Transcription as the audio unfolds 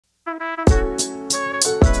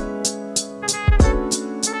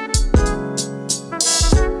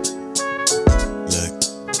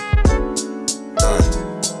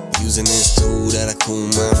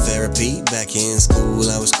Back in school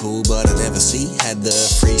I was cool, but I never had the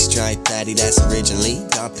free stripe daddy that's originally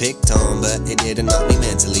got picked on, but it didn't knock me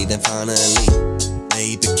mentally. Then finally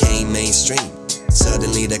they became mainstream.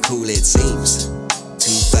 Suddenly they're cool it seems.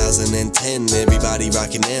 2010, everybody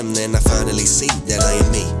rocking them. Then I finally see that I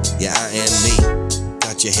am me. Yeah, I am me.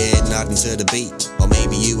 Got your head nodding to the beat, or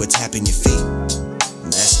maybe you were tapping your feet.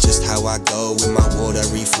 And that's just how I go with my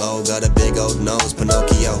watery flow. Got a big old nose,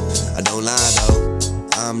 Pinocchio. I don't lie though,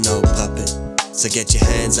 I'm no puppet. So get your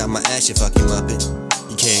hands out my ass, you fucking muppet.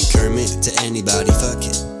 You can't Kermit to anybody, fuck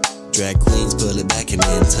it. Drag queens, pull it back and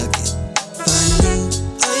then tuck it. Finally,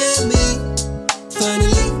 I am me.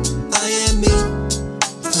 Finally, I am me.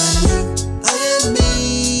 Finally, I am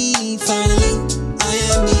me. Finally, I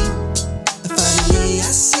am me. Finally, I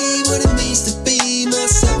see what it means to be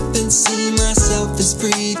myself and see myself as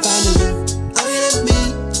free. Finally, I am me.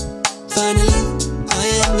 Finally, I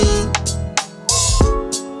am me.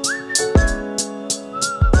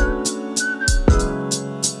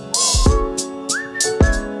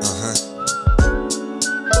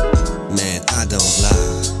 Man, I don't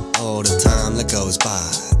lie. All the time that goes by,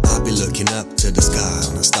 I'll be looking up to the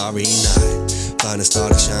sky on a starry night. Find a star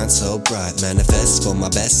to shine so bright, manifest for my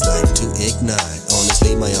best life to ignite.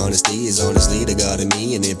 Honestly, my honesty is honestly the God in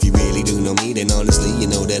me. And if you really do know me, then honestly you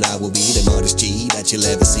know that I will be the modest G that you'll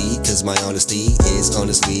ever see. Cause my honesty is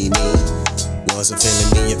honestly me. Wasn't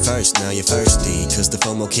feeling me at first, now you're thirsty. Cause the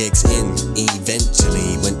FOMO kicks in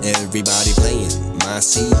eventually. When everybody playing my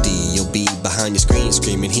CD, you'll be behind your screen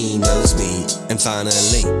screaming he knows me. And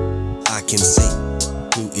finally, I can see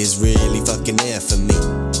who is really fucking there for me.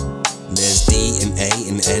 There's D and A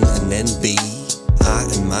and N and then B, I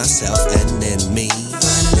and myself and then me.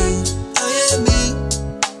 Finally, I am me.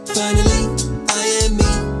 Finally, I am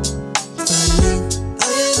me. Finally,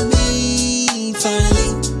 I am me. Finally,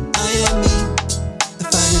 I am me.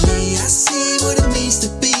 Finally, I see what it means to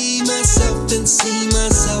be myself and see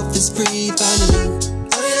myself as free. Finally,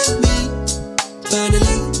 I am me.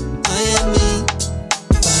 Finally, I am me.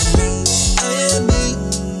 Finally, I am me.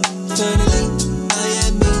 Finally, I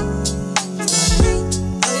am me.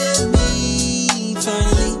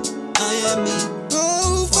 Finally, I am me.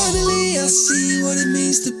 Oh, finally I see what it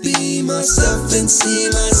means to be myself and see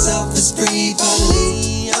myself as free.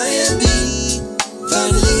 Finally, I am me.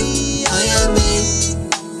 Finally, I am me.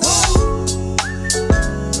 Oh.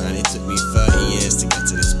 Man, it took me 30 years to get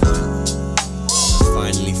to this point. I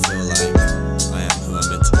finally feel like I am who I'm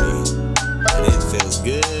meant to be, and it feels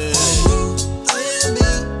good. I am me.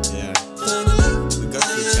 Yeah. Finally, we go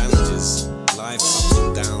through challenges, life ups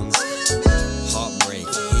and downs. Heartbreak,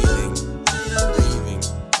 healing, grieving.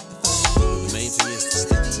 The main thing is to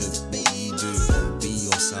stick to what you do. Be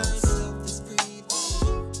yourself,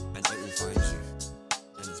 and it will find you.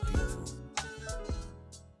 And it's beautiful.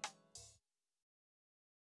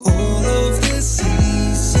 All of the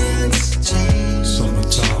seasons change.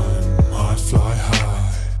 Summertime, I fly high.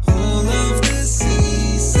 All of the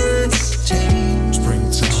seasons change.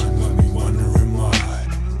 Springtime, got me wondering why.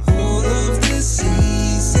 All of the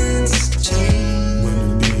seasons change. When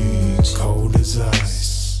it be cold as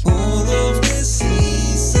ice. All of the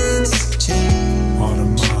seasons change.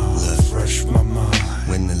 Autumn, I refresh my mind.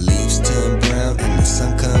 When the leaves turn brown and the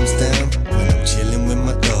sun comes down. When I'm chilling with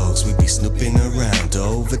my dogs, we be snooping around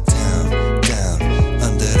over town, down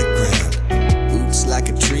under the ground. Roots like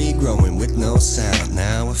a tree growing with no sound.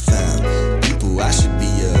 Now I found people I should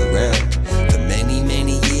be around. For many,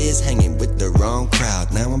 many years hanging with the wrong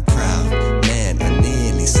crowd. Now I'm proud, man, I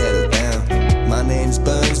nearly settled down. My name's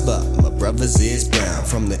Burns, but my brother's is Brown.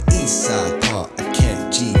 From the east side part of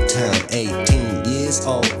Kent, G-Town. 18 years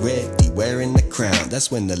already wearing the crown. That's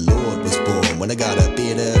when the Lord was born. When I got a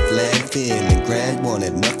bit of land, feeling grand.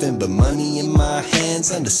 Wanted nothing but money in my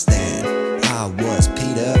hands. Understand, I was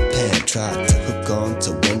Peter Pan. Tried to hook on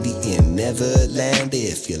to Wendy in Neverland.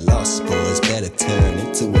 If you're lost, boys, better turn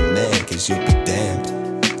into a man. Cause you'll be damned,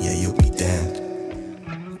 yeah, you'll be damned.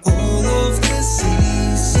 All of the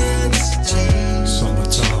seasons change.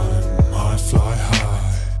 Summertime, I fly high.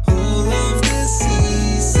 All of the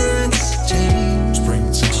seasons change.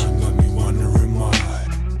 Springtime, got me wondering why.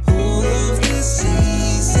 All of the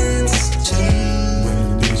seasons change. When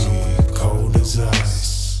it be cold as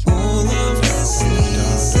ice. All of the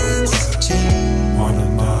seasons change.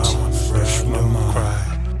 Autumn, I refresh my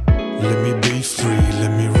mind. Let me be free,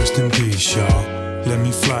 let me rest in peace, y'all. Let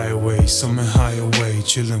me fly away, somewhere high away.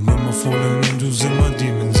 Chillin' with my fallen angels and my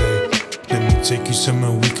demons, eh? Let me take you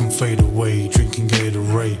somewhere we can fade away. Drinking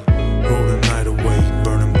Gatorade, roll the night away.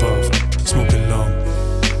 Burning puff, smoking long.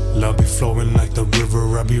 Love be flowing like the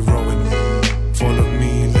river I be rowing. Follow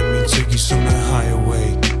me, let me take you somewhere high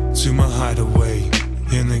away. to my hideaway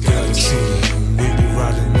in the galaxy. We be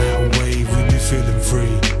riding that wave, we be feeling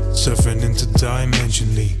free, surfing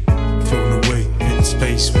interdimensionally, flown away in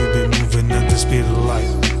space. We be moving at the speed of light,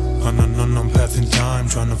 on an unknown path in time,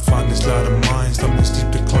 trying to find this light of mine. Stop this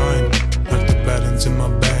steep decline, like the balance in my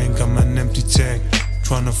bank. I'm an empty tank,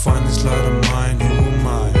 trying to find this light of mine. Who am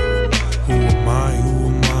I? Who am I? Who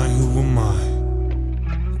am I? Who am I?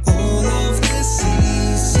 All of the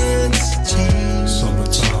seasons change.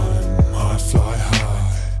 Summertime, I fly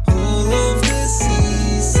high. All of the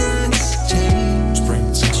seasons change.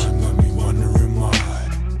 Springtime, got me wondering why.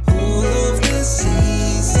 All of the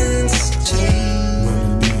seasons change. When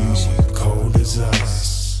it be cold as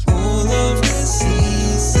ice. All of the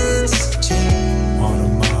seasons change.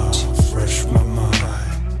 Autumn, I fresh my mind.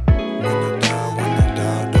 When I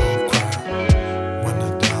die, don't cry. When I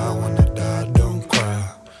die, don't cry.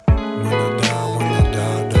 When I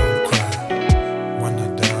die, don't cry. When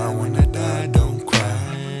I die, don't cry.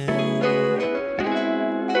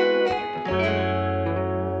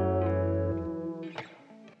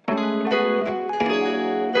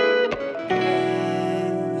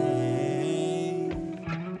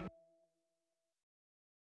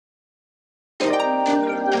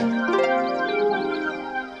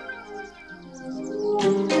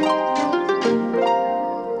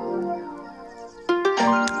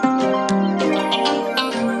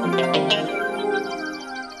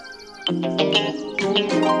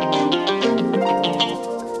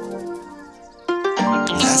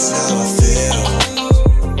 That's how I feel.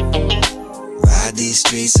 Ride these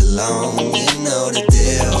streets alone, you know the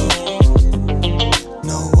deal.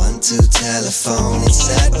 No one to telephone, it's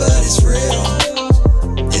sad but it's real.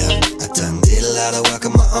 Yeah, I done did a lot of work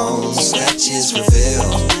on my own. Scratches reveal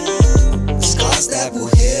scars that will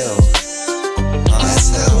heal. That's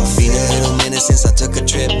how I feel. Been a little minute since I took a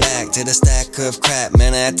trip back to the stack of crap.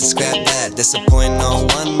 Man, I had to scrap that. Disappointing no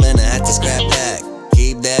one, man, I had to scrap that.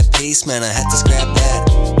 Keep that peace, man, I had to scrap that.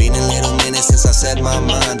 Been a little minute since I set my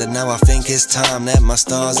mind, and now I think it's time that my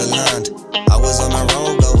stars aligned. I was on a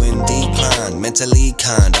roll going decline, mentally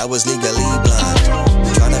kind, I was legally blind.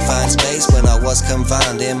 Trying to find space when I was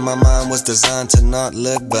confined, and my mind was designed to not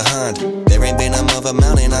look behind. There ain't been a mother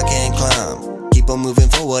mountain I can't climb. Keep on moving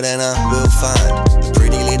forward and I will find a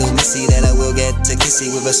pretty little missy that I will get to kissy,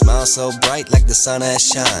 with a smile so bright like the sun has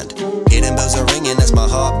shined. Hidden bells are ringing as my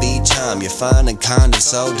heartbeat chime. You're fine and kind and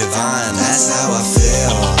so divine. That's how I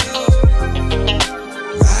feel.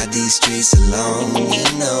 Ride these streets alone, you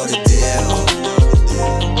know the deal.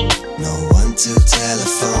 No one to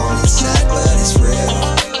telephone, it's sad but it's real.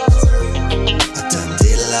 I done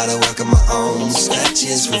did a lot of work on my own.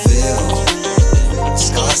 Scratches reveal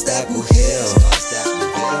scars that will heal.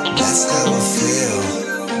 That's how I feel.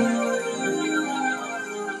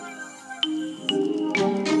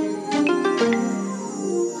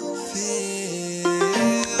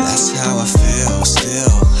 That's how I feel, still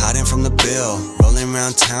hiding from the bill, rolling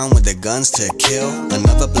around town with their guns to kill.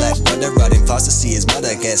 Another black brother riding fast to see his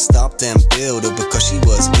mother get stopped and killed, or because she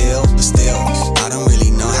was ill. But still, I don't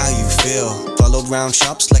really know how you feel. Followed round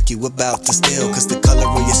shops like you about to steal, cause the color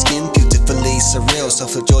of your skin beautifully surreal. So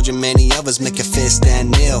for George and many others, make a fist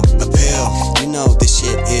stand kneel. Appeal, you know this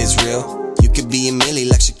shit is real. You could be a Millie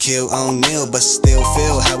like Shaquille O'Neal, but still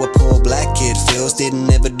feel how a poor black kid feels. Didn't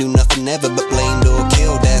ever do nothing ever but blamed or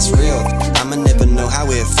killed, that's real. I'ma never know how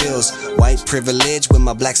it feels. White privilege when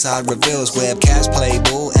my black side reveals. Webcams play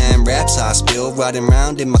bull and raps I spill. Riding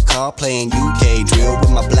around in my car playing UK drill with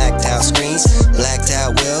my blacked out screens, blacked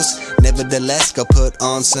out wheels. Nevertheless, go put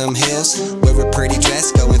on some heels, wear a pretty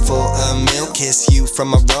dress, going for a meal. Kiss you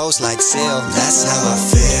from a rose like Seal. That's how I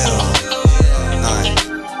feel.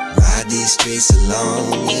 Ride these streets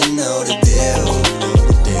alone, you know the deal.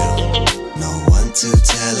 No one to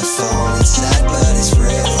telephone, it's sad but it's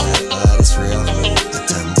real. I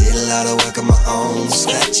done did a lot of work on my own.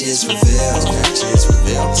 Scratches reveal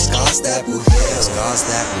scars that will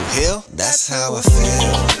heal. That's how I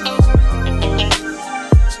feel.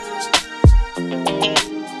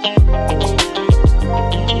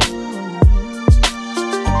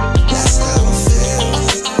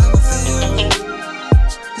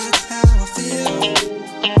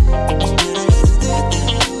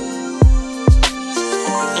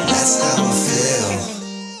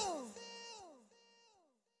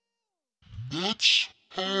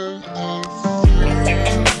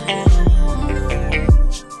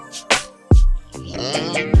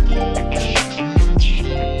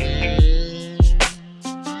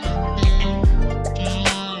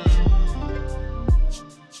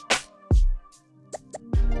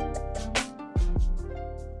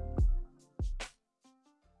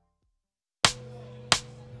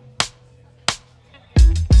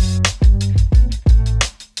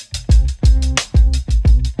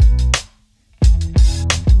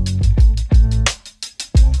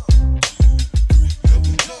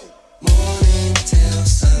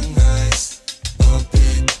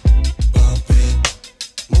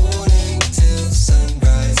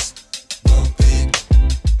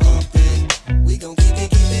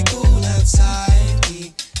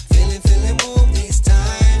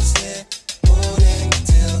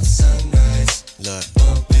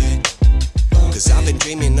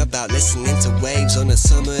 dreaming about listening to waves on a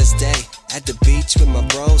summer's day. At the beach with my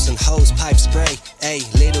bros and hose pipe spray. Ayy,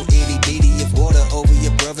 little itty bitty of water over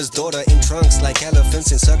your brother's daughter in trunks like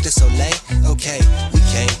elephants in Cirque du Soleil. Okay, we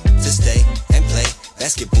came to stay and play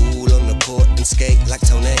basketball on the court and skate like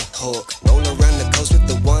Tony Hawk. Roll around the coast with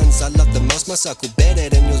the ones I love the most. My circle better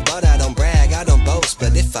than yours, but I don't brag, I don't boast.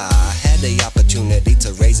 But if I had the opportunity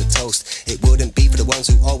to raise a toast, it wouldn't be for the ones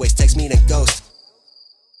who always text me then ghost.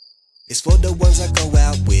 It's for the ones I go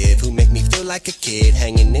out with, who make me feel like a kid,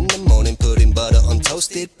 hanging in the morning, putting butter on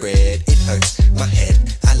toasted bread. It hurts my head,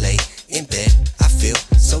 I lay in bed, I feel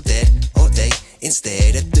so dead all day.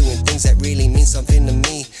 Instead of doing things that really mean something to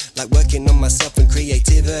me, like working on myself and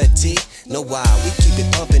creativity. Know why we keep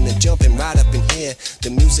it pumping and jumping right up in here. The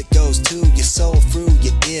music goes to your soul through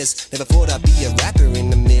your ears. Never thought I'd be a rapper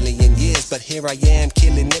in a million years, but here I am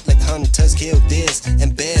killing it like hunters kill deers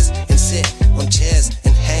and bears, and sit on chairs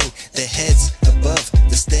and hang their heads above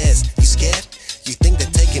the stairs. You scared? You think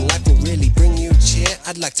that taking life will really bring you cheer?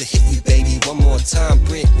 I'd like to hit you, baby, one more time,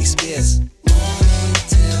 Britney Spears. Morning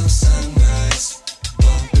till sunrise,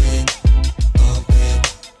 bump it, bump it.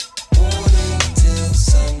 Morning till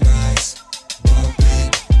sunrise, bump it,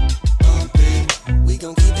 bump it. We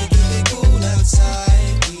gon' keep it cool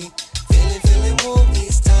outside. We feeling warm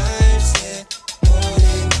these times, yeah.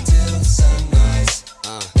 Morning till sunrise,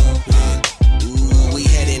 bump it. Ooh, we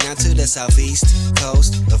heading out to the southeast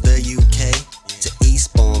coast of the UK, to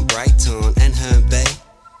Eastbourne, Brighton and Herne Bay.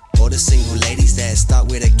 All the single ladies that start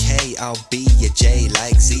with a K, I'll be a J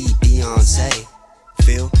like Z, Beyonce.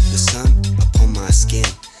 Feel the sun upon my skin,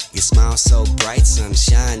 your smile so bright,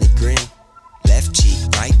 sunshiny grin. Left cheek,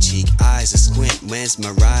 right cheek, eyes a squint,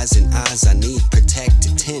 mesmerizing eyes, I need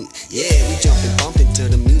protected tint. Yeah, we jumping, bumping to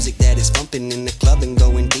the music that is bumping in the club and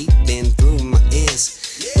going deep in through my ears.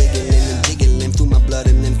 Wiggling and jiggling through my blood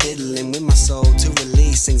and then fiddling with my soul to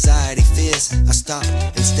release anxiety, fears. I stop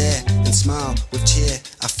and stare and smile with cheer.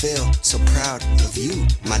 I feel so proud of you,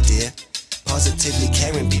 my dear. Positively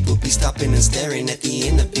caring, people be stopping and staring at the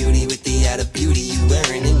inner beauty with the outer beauty you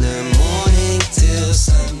wearing. In the morning till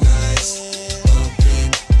sunrise, bump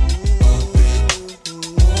it, bump it.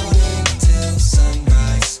 Morning till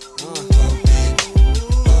sunrise, bump it,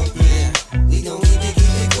 bump it. We gon' keep it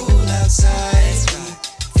cool outside.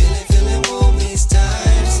 Feeling warm these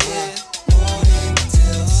times, yeah. Morning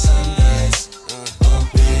till sunrise,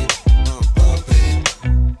 bump it, bump it.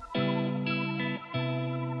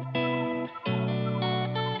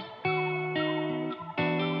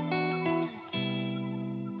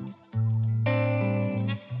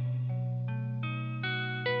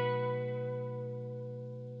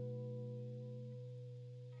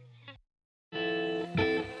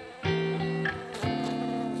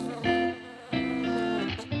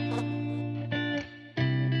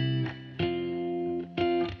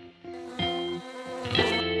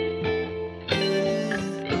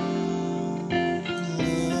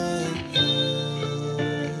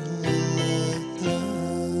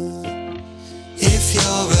 If you're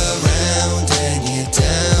around and you're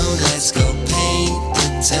down, let's go paint the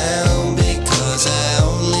town, because I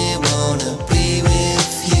only wanna be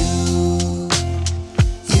with you.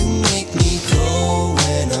 You make me grow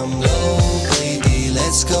when I'm low, baby,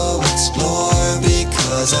 let's go explore,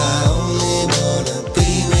 because I only wanna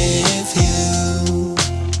be with you.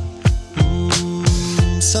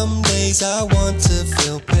 Some days I want to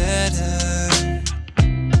feel better.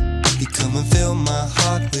 You come and fill my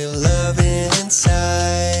heart with love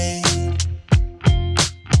inside.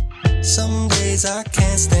 Some days I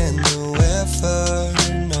can't stand the weather,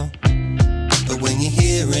 no. But when you're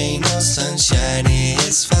here ain't no sunshine,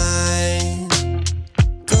 it's fine.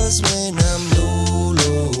 Cause when I'm low,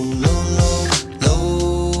 low, low, low,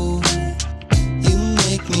 low, you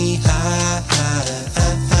make me high, high,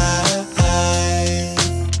 high, high, high.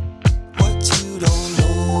 What you don't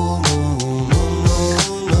know, no, no,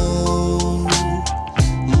 no, no.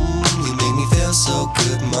 You make me feel so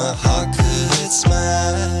good, my heart could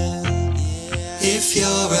smile. If you're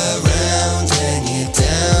around and you're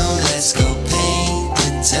down, let's go paint the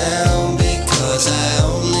town, because I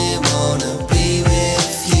only wanna be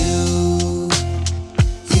with you.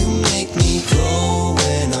 You make me grow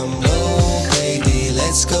when I'm low, baby,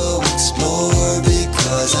 let's go explore,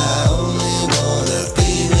 because I only wanna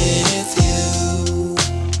be with you.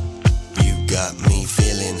 You got me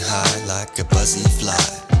feeling high like a buzzy fly,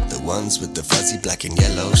 the ones with the fuzzy black and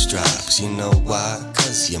yellow stripes. You know why?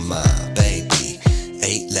 Cause you're my baby.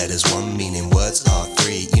 8 letters, 1 meaning, words are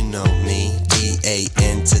 3. You know me,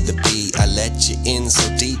 D-A-N to the B. I let you in so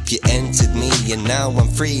deep, you entered me, and now I'm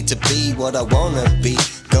free to be what I wanna be.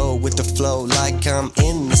 Go with the flow like I'm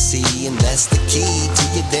in the sea. And that's the key to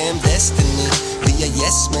your damn destiny. Be a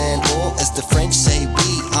yes man, or as the French say,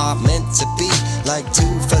 we are meant to be like two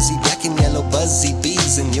fuzzy black and yellow buzzy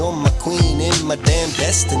bees. And you're my queen in my damn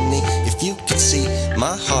destiny. If you could see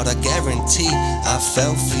my heart, I guarantee I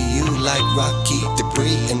fell for you like rocky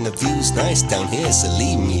debris. And the view's nice down here, so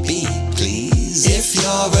leave me be, please. If you're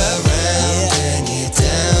around and you're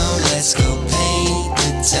down, let's go paint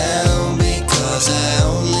the town. Because I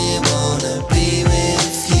only wanna be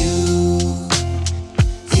with you.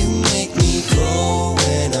 You make me grow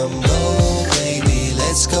when I'm low, baby.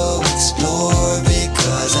 Let's go explore.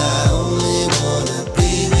 Because I only wanna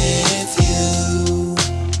be with you.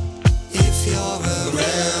 If you're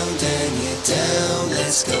around and you're down,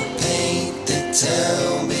 let's go